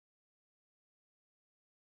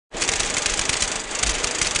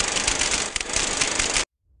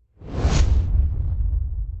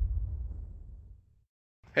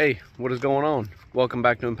Hey, what is going on? Welcome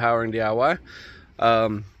back to Empowering DIY.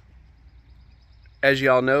 As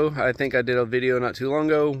y'all know, I think I did a video not too long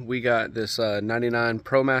ago. We got this 99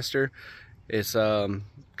 ProMaster. It's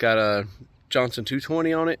got a Johnson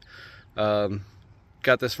 220 on it.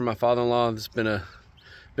 Got this from my father-in-law. It's been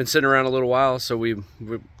sitting around a little while, so we've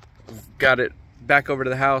got it back over to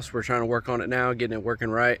the house. We're trying to work on it now, getting it working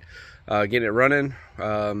right, getting it running.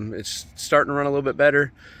 It's starting to run a little bit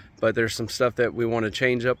better, but there's some stuff that we want to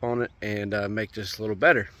change up on it and make just a little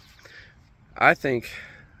better. I think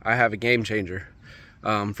I have a game changer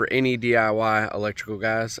for any DIY electrical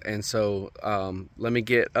guys. And so let me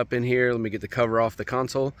get up in here, let me get the cover off the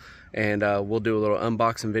console, and we'll do a little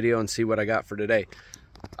unboxing video and see what I got for today.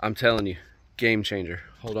 I'm telling you, game changer.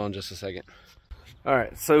 Hold on just a second. All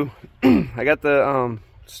right, so I got the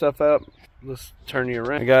stuff up. Let's turn you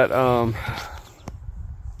around. I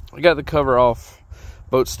got the cover off.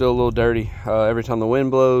 Boat's still a little dirty. Every time the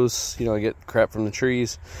wind blows, you know, I get crap from the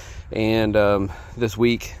trees. And this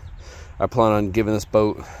week, I plan on giving this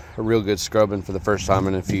boat a real good scrubbing for the first time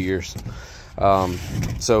in a few years.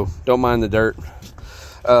 So don't mind the dirt.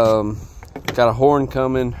 Got a horn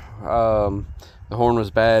coming. The horn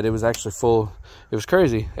was bad. It was actually full. It was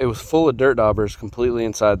crazy. It was full of dirt daubers completely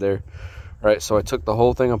inside there. Right, so I took the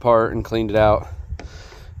whole thing apart and cleaned it out.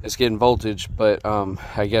 It's getting voltage, but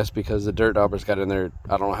I guess because the dirt daubers got in there,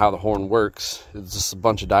 I don't know how the horn works. It's just a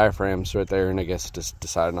bunch of diaphragms right there, and I guess it just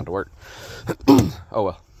decided not to work. Oh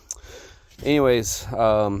well. Anyways,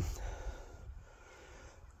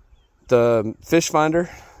 the fish finder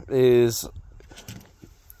is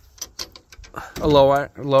a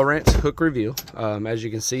Lowrance hook reveal, as you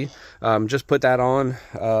can see. Just put that on.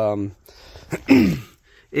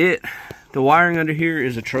 The wiring under here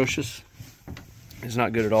is atrocious. It's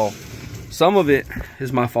not good at all. Some of it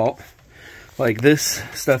is my fault. Like this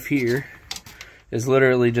stuff here is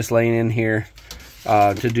literally just laying in here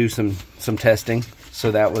to do some testing.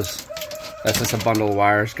 So that's just a bundle of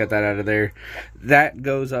wires. Got that out of there. That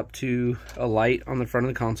goes up to a light on the front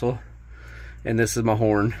of the console, and this is my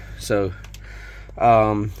horn. So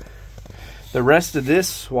the rest of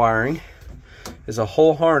this wiring is a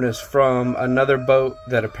whole harness from another boat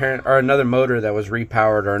that another motor that was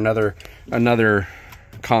repowered, or another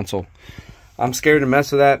console. I'm scared to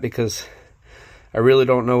mess with that because I really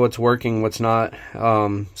don't know what's working, what's not.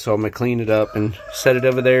 So I'm gonna clean it up and set it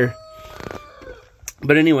over there.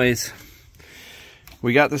 But anyways,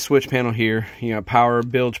 we got the switch panel here. You got power,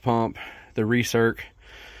 bilge pump, the recirc,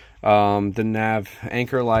 the nav,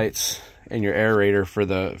 anchor lights, and your aerator for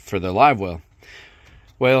the live well.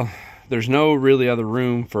 Well, there's no really other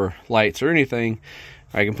room for lights or anything.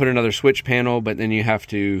 I can put another switch panel, but then you have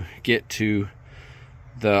to get to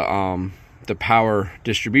the power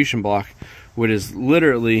distribution block, which is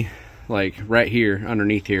literally like right here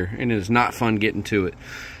underneath here, and it is not fun getting to it.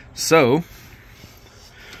 So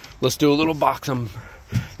let's do a little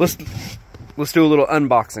let's do a little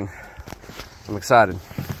unboxing. I'm excited.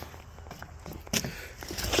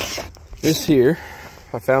 This here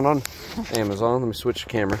I found on Amazon. Let me switch the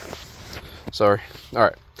camera. Sorry. All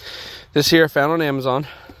right. This here I found on Amazon.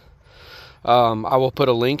 I will put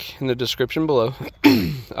a link in the description below.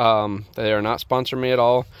 They are not sponsoring me at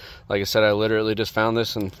all. Like I said, I literally just found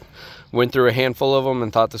this and went through a handful of them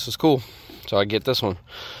and thought this was cool. So I get this one.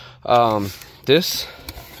 This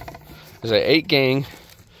is a 8-gang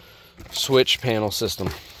switch panel system.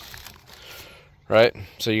 Right?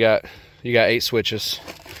 So you got 8 switches.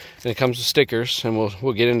 And it comes with stickers, and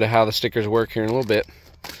we'll get into how the stickers work here in a little bit.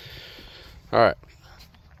 All right.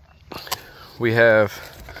 We have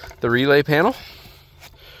the relay panel,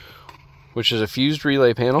 which is a fused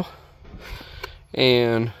relay panel.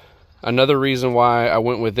 And another reason why I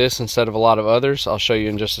went with this instead of a lot of others, I'll show you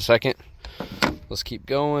in just a second. Let's keep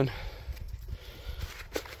going.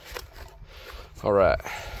 All right.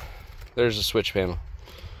 There's the switch panel.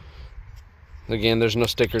 Again, there's no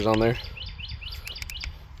stickers on there.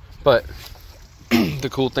 But the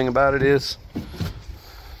cool thing about it is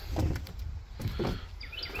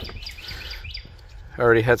I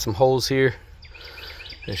already had some holes here.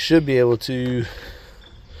 I should be able to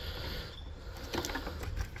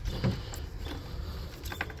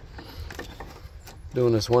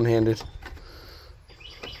doing this one-handed.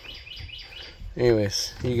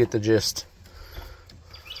 Anyways, you get the gist.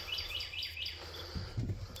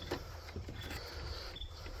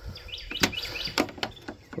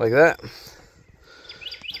 Like that.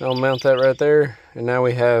 I'll mount that right there, and now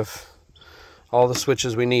we have all the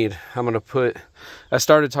switches we need. I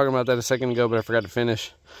started talking about that a second ago, but I forgot to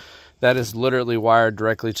finish. That is literally wired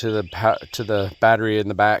directly to the battery in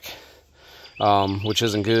the back. which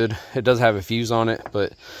isn't good. It does have a fuse on it,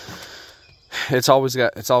 but it's always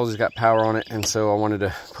got power on it, and so I wanted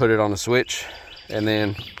to put it on a switch. And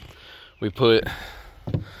then we put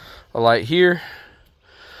a light here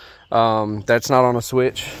that's not on a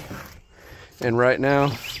switch. And right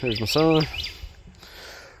now, there's my son.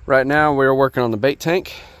 Right now we're working on the bait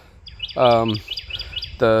tank.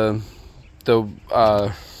 The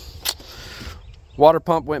water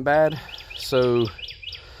pump went bad, so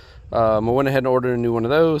I went ahead and ordered a new one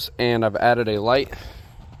of those, and I've added a light,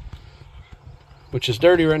 which is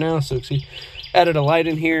dirty right now, so see, added a light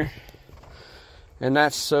in here, and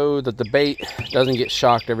that's so that the bait doesn't get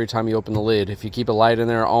shocked every time you open the lid. If you keep a light in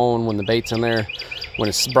there on when the bait's in there, when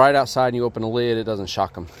it's bright outside and you open the lid, it doesn't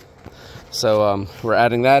shock them. So we're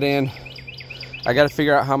adding that in. I got to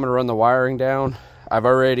figure out how I'm going to run the wiring down. I've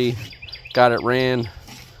already got it ran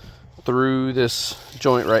through this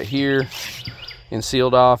joint right here and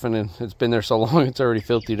sealed off, and it's been there so long it's already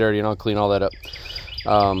filthy dirty, and I'll clean all that up.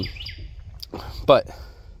 But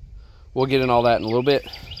we'll get in all that in a little bit.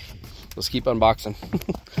 Let's keep unboxing.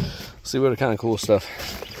 See what kind of cool stuff.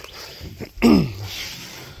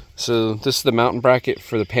 So this is the mountain bracket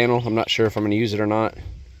for the panel. I'm not sure if I'm going to use it or not.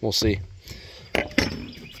 We'll see.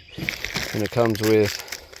 And it comes with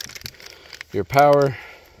your power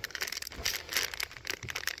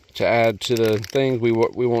to add to the things. We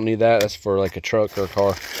won't need that. That's for like a truck or a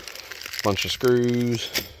car. Bunch of screws.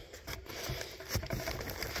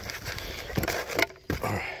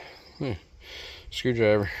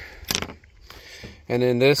 Screwdriver. And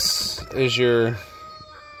then this is your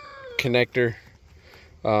connector.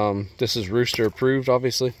 This is Rooster approved,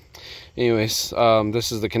 obviously. Anyways,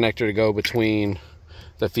 this is the connector to go between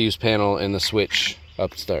the fuse panel and the switch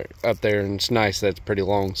up there, and it's nice that it's pretty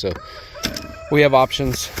long, so we have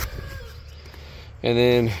options. And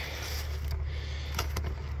then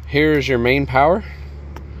here's your main power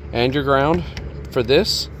and your ground for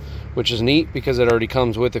this, which is neat because it already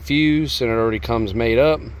comes with a fuse and it already comes made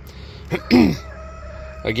up.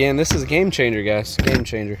 Again, this is a game changer, guys. Game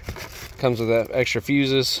changer. Comes with that extra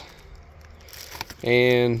fuses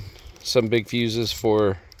and some big fuses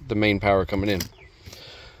for the main power coming in.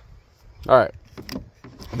 All right,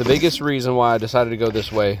 the biggest reason why I decided to go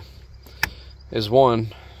this way is,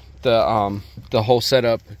 one, the whole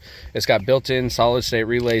setup. It's got built-in solid state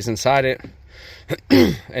relays inside it.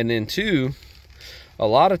 And then two, a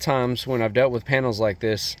lot of times when I've dealt with panels like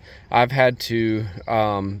this, I've had to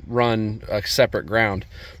run a separate ground.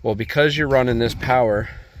 Well, because you're running this power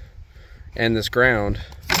and this ground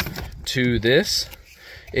to this,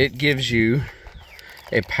 it gives you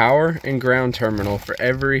a power and ground terminal for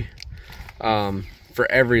every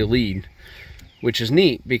lead, which is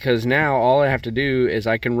neat because now all I have to do is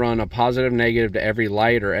I can run a positive, negative to every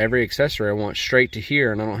light or every accessory I want straight to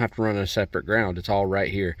here, and I don't have to run a separate ground. It's all right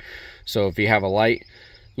here. So if you have a light,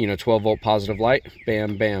 12 volt positive light,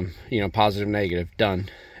 bam, bam, positive, negative, done.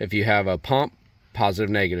 If you have a pump, positive,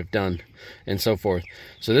 negative, done, and so forth.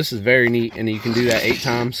 So this is very neat, and you can do that 8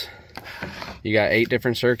 times. You got 8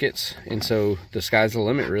 different circuits, and so the sky's the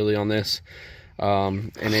limit really on this.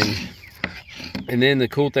 And then the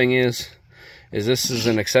cool thing is this is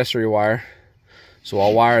an accessory wire. So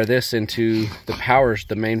I'll wire this into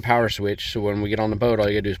the main power switch. So when we get on the boat, all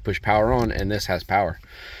you gotta do is push power on, and this has power.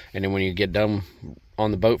 And then when you get done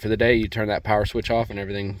on the boat for the day, you turn that power switch off and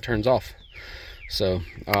everything turns off. So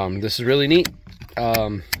this is really neat.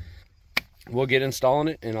 We'll get installing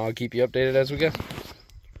it, and I'll keep you updated as we go.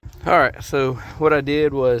 All right, so what I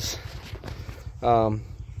did was,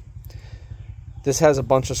 this has a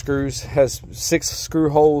bunch of screws, has 6 screw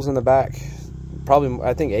holes in the back, probably,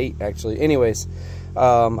 I think 8 actually. Anyways,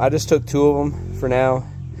 I just took 2 of them for now,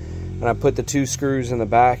 and I put the 2 screws in the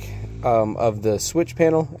back of the switch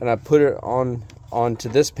panel, and I put it onto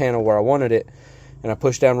this panel where I wanted it, and I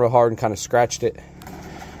pushed down real hard and kind of scratched it.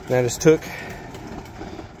 And I just took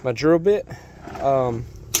my drill bit,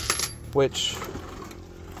 which,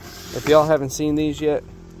 if y'all haven't seen these yet,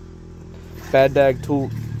 Bad Dog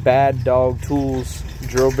Tools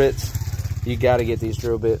drill bits, you got to get these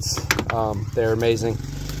drill bits. They're amazing.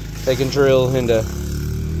 They can drill into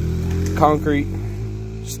concrete,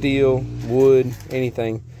 steel, wood,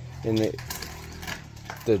 anything, in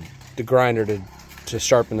the grinder to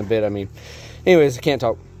sharpen the bit. I mean, anyways, I can't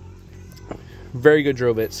talk. Very good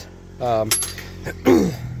drill bits.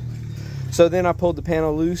 So then I pulled the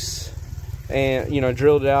panel loose and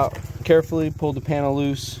drilled it out carefully, pulled the panel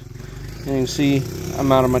loose, and you can see I'm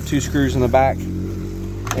out of my 2 screws in the back,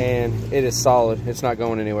 and it is solid. It's not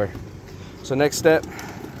going anywhere. So next step,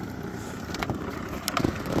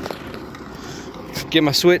 get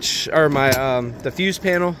my switch, or my the fuse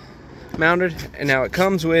panel mounted, and now it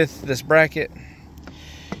comes with this bracket.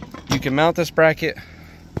 You can mount this bracket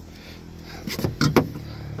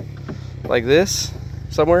like this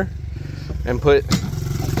somewhere and put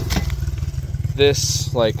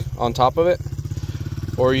this like on top of it,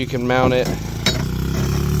 or you can mount it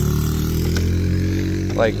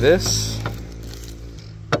like this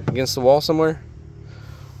against the wall somewhere,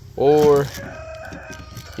 or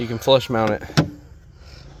you can flush mount it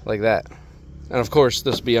like that. And of course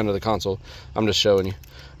this will be under the console. I'm just showing you.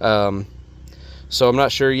 So I'm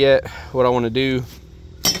not sure yet what I want to do.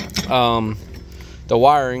 The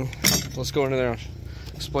wiring, let's go into there and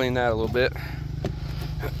explain that a little bit.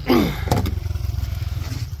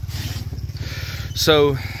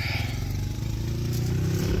 So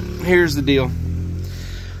here's the deal.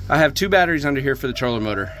 I have 2 batteries under here for the trailer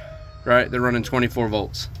motor, right? They're running 24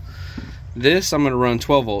 volts. This I'm going to run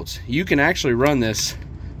 12 volts. You can actually run this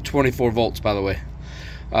 24 volts, by the way.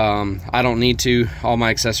 I don't need to. All my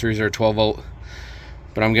accessories are 12 volt,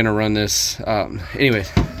 but I'm going to run this.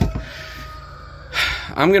 Anyways,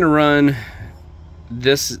 I'm going to run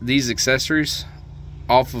these accessories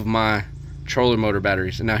off of my trailer motor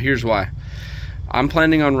batteries. And now here's why. I'm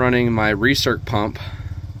planning on running my recirc pump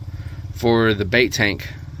for the bait tank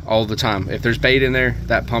all the time. If there's bait in there,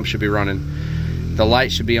 that pump should be running. The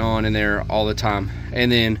light should be on in there all the time.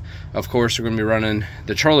 And then of course we're going to be running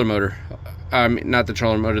the trailer motor, not the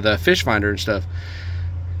trailer motor, the fish finder and stuff.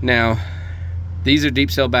 Now these are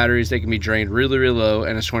deep cell batteries. They can be drained really low,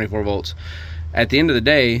 and it's 24 volts. At the end of the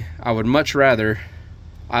day, I would much rather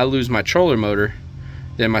I lose my trailer motor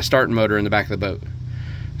than my starting motor in the back of the boat.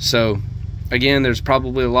 So again, there's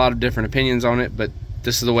probably a lot of different opinions on it, but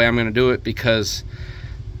this is the way I'm going to do it, because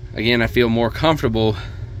again, I feel more comfortable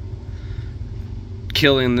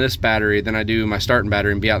killing this battery than I do my starting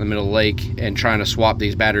battery and be out in the middle of the lake and trying to swap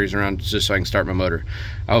these batteries around just so I can start my motor.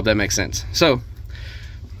 I hope that makes sense. So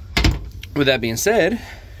with that being said,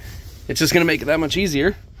 it's just going to make it that much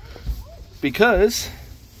easier, because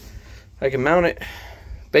I can mount it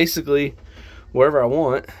basically wherever I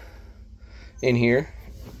want in here,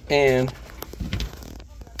 and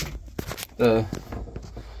the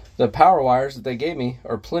power wires that they gave me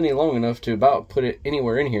are plenty long enough to about put it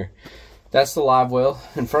anywhere in here. That's the live well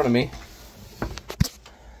in front of me.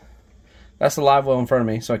 That's the live well in front of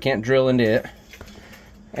me, so I can't drill into it.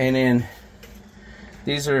 And then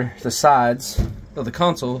these are the sides of the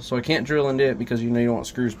console, so I can't drill into it because you know you don't want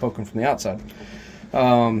screws poking from the outside.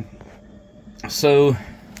 So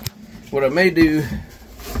what I may do,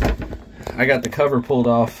 I got the cover pulled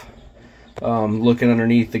off. Looking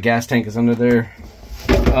underneath, the gas tank is under there.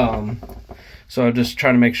 So I'm just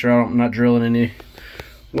trying to make sure I'm not drilling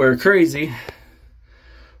anywhere crazy.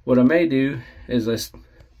 What I may do is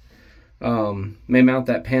I may mount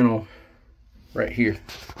that panel right here.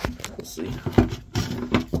 Let's see.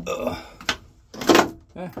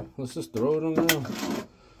 Let's just throw it on the ground.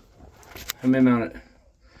 I may mount it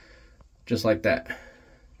just like that.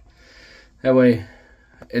 That way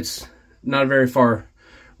it's not very far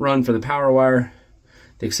run for the power wire.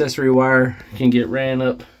 The accessory wire can get ran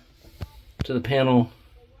up to the panel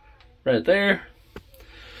right there,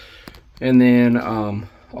 and then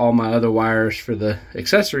all my other wires for the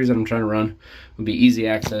accessories that I'm trying to run will be easy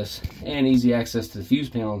access, and easy access to the fuse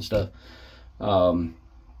panel and stuff.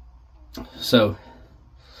 So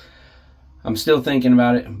I'm still thinking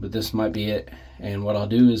about it, but this might be it. And what I'll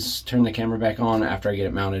do is turn the camera back on after I get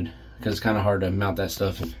it mounted, because it's kind of hard to mount that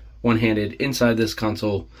stuff one-handed inside this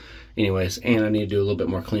console anyways, and I need to do a little bit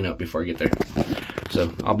more cleanup before I get there.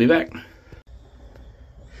 So I'll be back.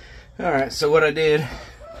 Alright, so what I did,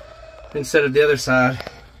 instead of the other side,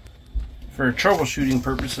 for troubleshooting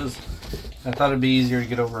purposes, I thought it'd be easier to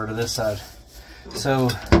get over to this side. So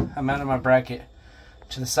I mounted my bracket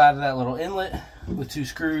to the side of that little inlet with 2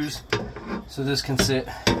 screws, so this can sit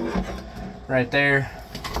right there.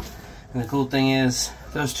 And the cool thing is,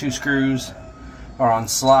 those 2 screws are on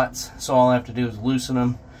slots, so all I have to do is loosen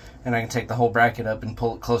them, and I can take the whole bracket up and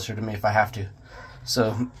pull it closer to me if I have to.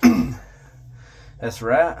 So that's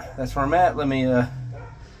where I'm at. Let me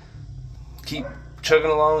keep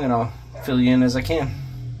chugging along, and I'll fill you in as I can.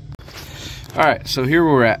 All right, so here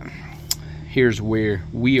we're at. Here's where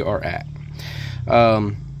we are at.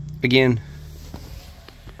 Again,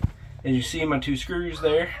 as you see, my 2 screws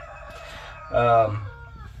there.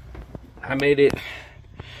 I made it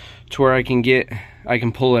to where I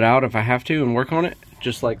can pull it out if I have to and work on it,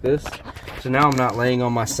 just like this. So now I'm not laying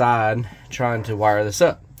on my side trying to wire this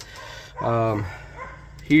up.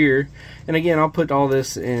 Here, and again, I'll put all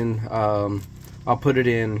this in, I'll put it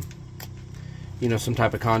in, you know, some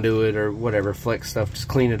type of conduit or whatever, flex stuff, just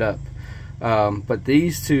clean it up. But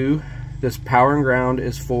these 2 This power and ground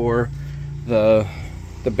is for the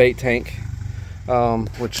bait tank,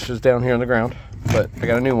 which is down here on the ground, but I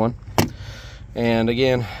got a new one. And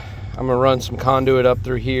again, I'm gonna run some conduit up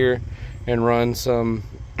through here and run some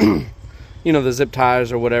you know, the zip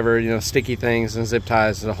ties or whatever, you know, sticky things and zip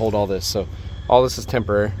ties to hold all this. So all this is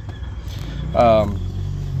temporary. But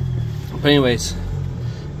anyways,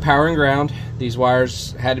 power and ground. These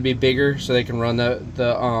wires had to be bigger so they can run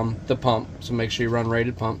the pump. So make sure you run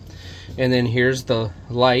rated pump. And then here's the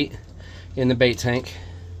light in the bait tank.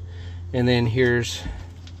 And then here's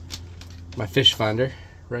my fish finder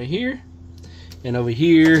right here. And over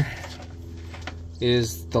here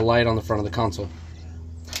is the light on the front of the console.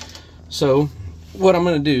 So what I'm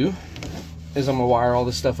going to do is I'm going to wire all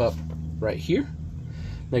this stuff up right here.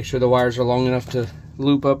 Make sure the wires are long enough to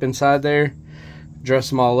loop up inside there, dress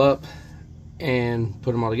them all up, and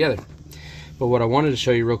put them all together. But what I wanted to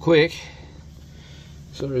show you real quick,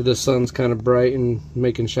 sorry the sun's kind of bright and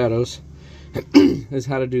making shadows, is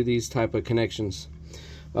how to do these type of connections.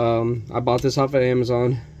 I bought this off of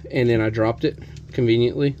Amazon and then I dropped it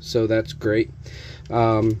conveniently, so that's great.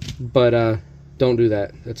 But don't do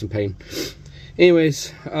that, that's a pain.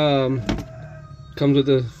 Anyways, comes with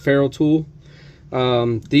a ferrule tool.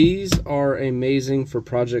 These are amazing for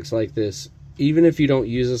projects like this. Even if you don't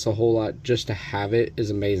use this a whole lot, just to have it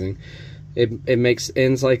is amazing. It makes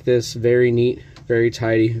ends like this very neat, very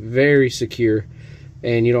tidy, very secure,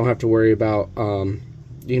 and you don't have to worry about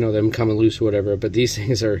you know, them coming loose or whatever. But these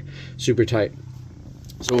things are super tight.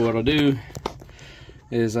 So what I'll do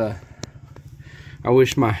is I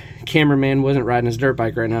wish my cameraman wasn't riding his dirt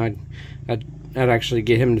bike right now. I'd actually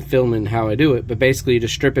get him to film how I do it. But basically, you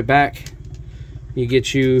just strip it back. You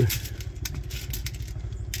get you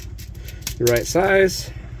the right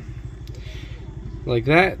size, like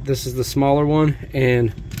that. This is the smaller one,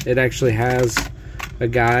 and it actually has a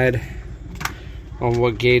guide on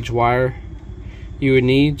what gauge wire you would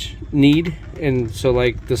need. And so,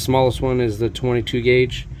 like, the smallest one is the 22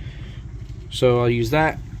 gauge. So I'll use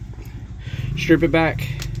that. Strip it back,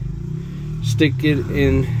 stick it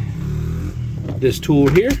in this tool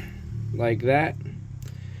here, like that.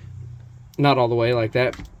 Not all the way like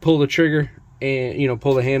that. Pull the trigger and, you know,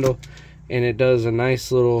 pull the handle, and it does a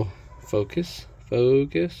nice little focus. There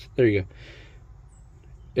you go.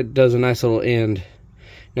 It does a nice little end.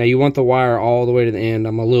 Now you want the wire all the way to the end.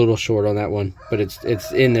 I'm a little short on that one, but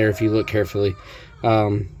it's in there if you look carefully.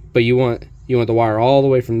 But you want the wire all the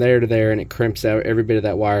way from there to there, and it crimps out every bit of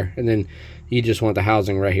that wire, and then you just want the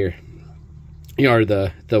housing right here, you know, or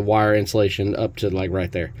the wire insulation up to like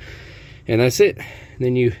right there, and that's it.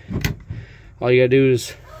 And then all you gotta do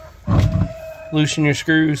is loosen your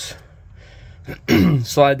screws,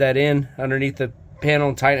 slide that in underneath the panel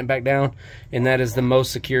and tighten it back down, and that is the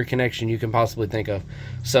most secure connection you can possibly think of.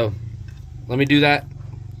 So let me do that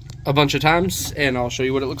a bunch of times and I'll show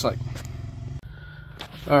you what it looks like.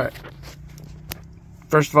 All right,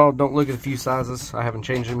 first of all, don't look at the fuse sizes. I haven't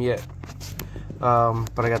changed them yet,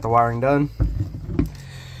 but I got the wiring done.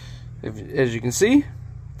 As you can see,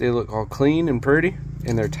 they look all clean and pretty,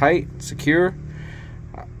 and they're tight, secure.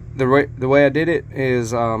 The way I did it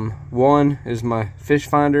is, 1 is my fish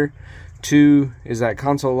finder, 2 is that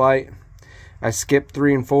console light. I skipped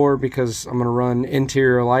 3 and 4 because I'm going to run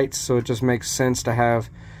interior lights, so it just makes sense to have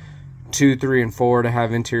 2, 3, and 4 to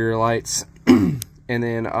have interior lights. And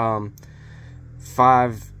then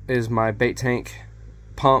 5 is my bait tank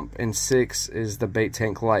pump, and 6 is the bait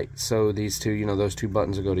tank light. So these two, you know, those two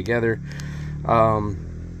buttons will go together. And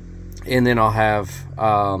then I'll have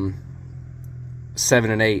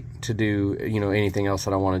 7 and 8 to do, you know, anything else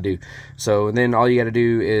that I want to do. So then all you got to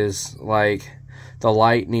do is, like, the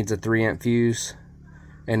light needs a 3 amp fuse,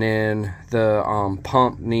 and then the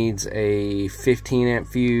pump needs a 15 amp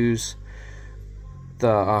fuse.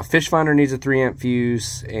 The fish finder needs a 3 amp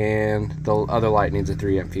fuse, and the other light needs a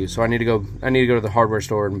 3 amp fuse. So I need to go to the hardware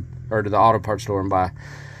store or to the auto parts store and buy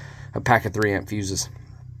a pack of 3 amp fuses.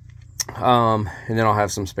 And then I'll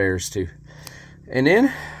have some spares too. And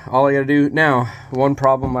then all I gotta do now, one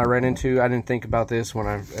problem I ran into, I didn't think about this when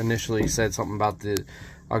I initially said something about the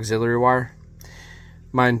auxiliary wire.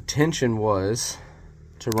 My intention was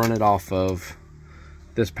to run it off of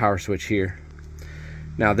this power switch here.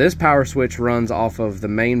 Now this power switch runs off of the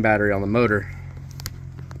main battery on the motor.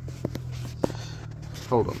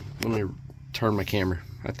 Hold on, let me turn my camera.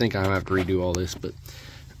 I think I have to redo all this, but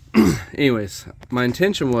anyways, my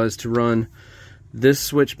intention was to run this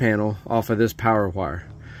switch panel off of this power wire.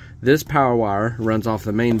 This power wire runs off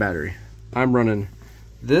the main battery. I'm running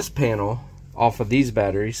this panel off of these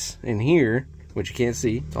batteries in here, which you can't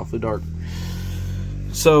see, it's awfully dark.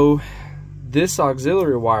 So this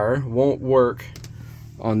auxiliary wire won't work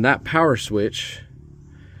on that power switch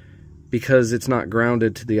because it's not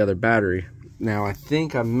grounded to the other battery. Now I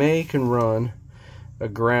think I can run a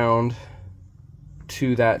ground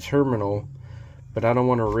to that terminal, but I don't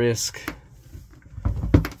want to risk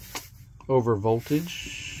over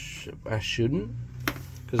voltage. I shouldn't,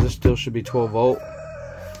 because this still should be 12 volt,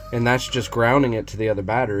 and that's just grounding it to the other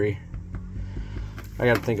battery. I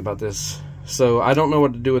got to think about this. So I don't know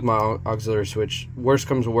what to do with my auxiliary switch. Worst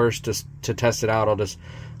comes to worst, to test it out, I'll just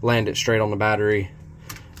land it straight on the battery,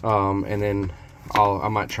 and then I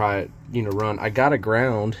might try it, you know, run. I got a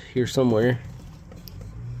ground here somewhere.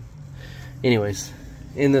 Anyways,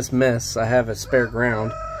 in this mess, I have a spare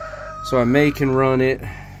ground, so I can run it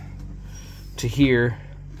to here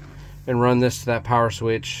and run this to that power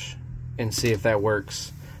switch and see if that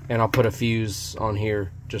works. And I'll put a fuse on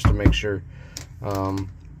here just to make sure.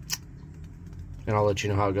 And I'll let you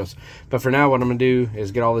know how it goes. But for now, what I'm gonna do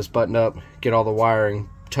is get all this buttoned up, get all the wiring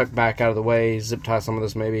tucked back out of the way, zip tie some of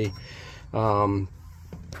this maybe,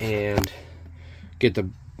 and get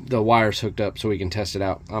the wires hooked up so we can test it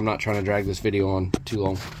out. I'm not trying to drag this video on too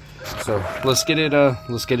long, so let's get it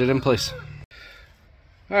in place.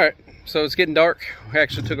 All right, so it's getting dark. We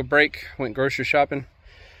actually took a break, went grocery shopping,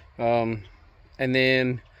 and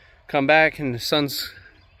then come back and the sun's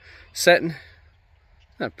setting.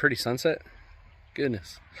 Not a pretty sunset.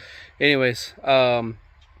 Goodness. Anyways, and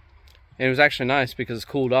it was actually nice because it's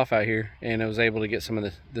cooled off out here, and I was able to get some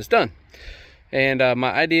of this done. And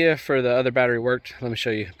my idea for the other battery worked. Let me show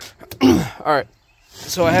you. All right,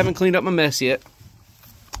 so I haven't cleaned up my mess yet,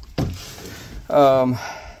 but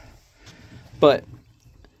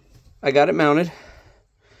I got it mounted.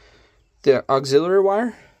 The auxiliary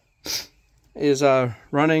wire is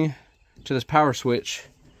running to this power switch,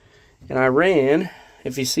 and I ran,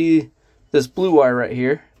 if you see this blue wire right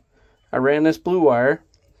here, I ran this blue wire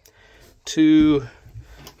to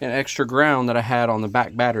an extra ground that I had on the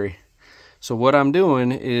back battery. So what I'm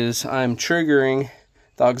doing is I'm triggering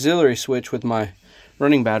the auxiliary switch with my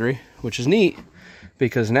running battery, which is neat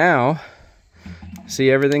because now, see,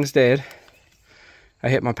 everything's dead. I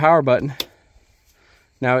hit my power button.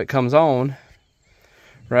 Now it comes on,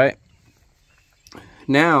 right?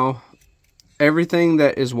 Now, everything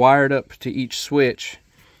that is wired up to each switch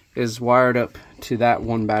is wired up to that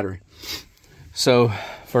one battery. So,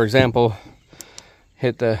 for example,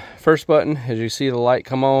 hit the first button, as you see the light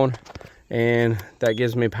come on, and that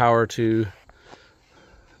gives me power to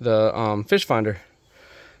the fish finder.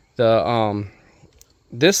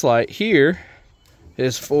 This light here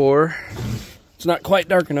is for, it's not quite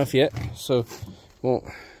dark enough yet, so won't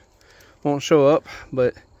show up,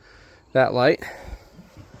 but that light.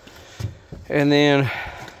 And then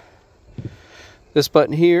this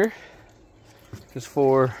button here is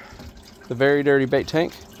for the very dirty bait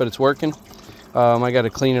tank, but it's working. I got to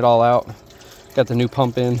clean it all out. Got the new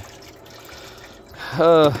pump in.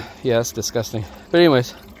 Yeah, it's disgusting. But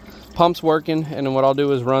anyways, pump's working, and then what I'll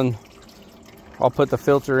do is I'll put the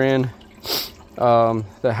filter in,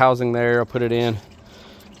 the housing there, I'll put it in,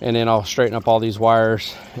 and then I'll straighten up all these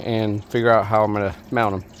wires and figure out how I'm gonna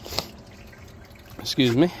mount them.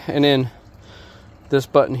 Excuse me. And then this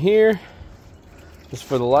button here is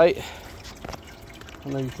for the light. I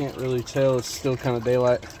know you can't really tell, it's still kind of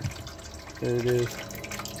daylight. There it is.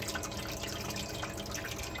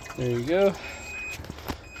 There you go.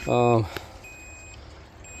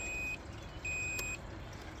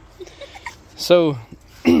 So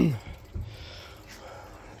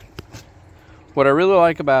what I really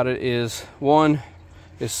like about it is, one,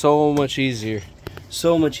 it's so much easier.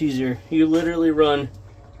 So much easier. You literally run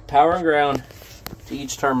power and ground to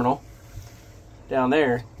each terminal down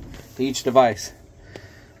there to each device.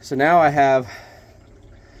 So now I have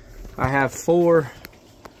 4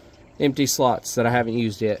 empty slots that I haven't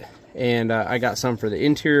used yet, and I got some for the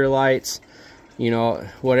interior lights, you know,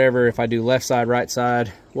 whatever, if I do left side, right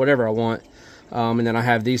side, whatever I want. And then I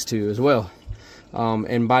have these 2 as well.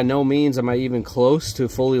 And by no means am I even close to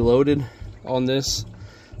fully loaded on this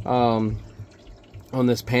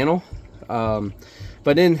panel.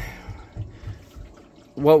 But then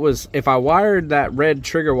if I wired that red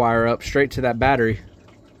trigger wire up straight to that battery,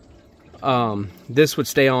 this would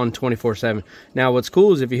stay on 24/7. Now what's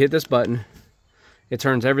cool is if you hit this button, it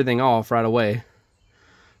turns everything off right away.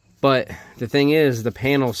 But the thing is, the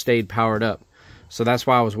panel stayed powered up. So that's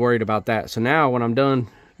why I was worried about that. So now when I'm done,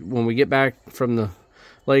 when we get back from the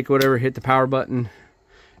lake, whatever, hit the power button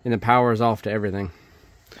and the power is off to everything.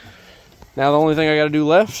 Now the only thing I got to do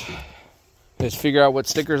left is figure out what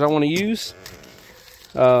stickers I want to use.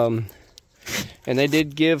 And they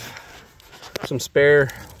did give some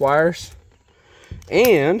spare wires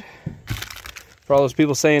And for all those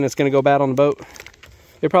people saying it's going to go bad on the boat,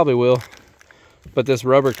 it probably will. But this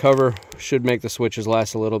rubber cover should make the switches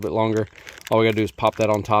last a little bit longer. All we got to do is pop that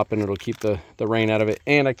on top and it'll keep the rain out of it.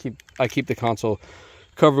 And I keep the console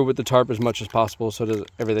covered with the tarp as much as possible so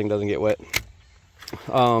everything doesn't get wet.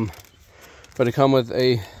 But it come with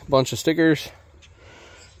a bunch of stickers.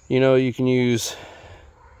 You know, you can use,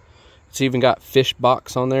 it's even got fish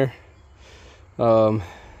box on there.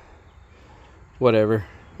 Whatever.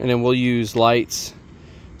 And then we'll use lights,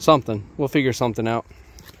 something. We'll figure something out.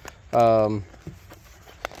 And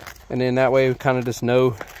then that way we kind of just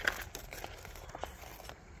know.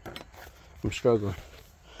 I'm struggling.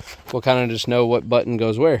 We'll kind of just know what button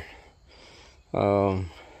goes where.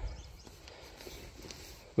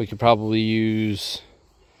 We could probably use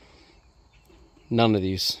none of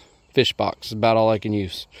these. Fish box is about all I can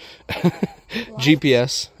use.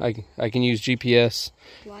 GPS. I can use GPS.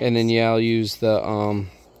 Lights. And then yeah, I'll use the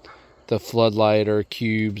floodlight or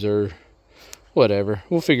cubes or whatever.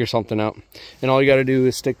 We'll figure something out. And all you got to do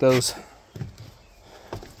is stick those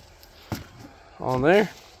on there.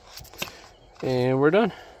 And we're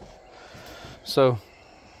done. So,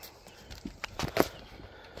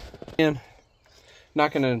 again,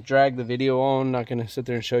 not going to drag the video on. Not going to sit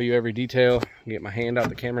there and show you every detail. Get my hand out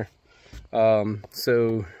the camera.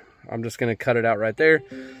 So, I'm just going to cut it out right there.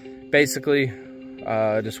 Basically,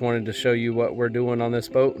 I just wanted to show you what we're doing on this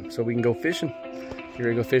boat so we can go fishing. You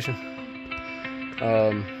ready to go fishing?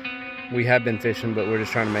 We have been fishing, but we're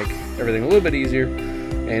just trying to make everything a little bit easier.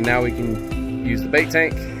 And now we can use the bait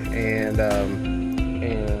tank, and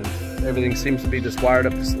everything seems to be just wired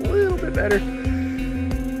up just a little bit better.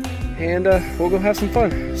 And we'll go have some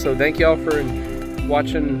fun. So thank y'all for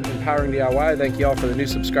watching Empowering DIY. Thank y'all for the new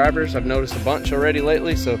subscribers. I've noticed a bunch already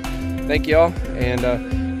lately, so thank y'all. And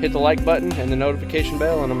hit the like button and the notification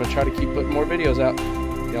bell, and I'm gonna try to keep putting more videos out.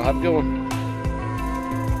 Y'all have a good one.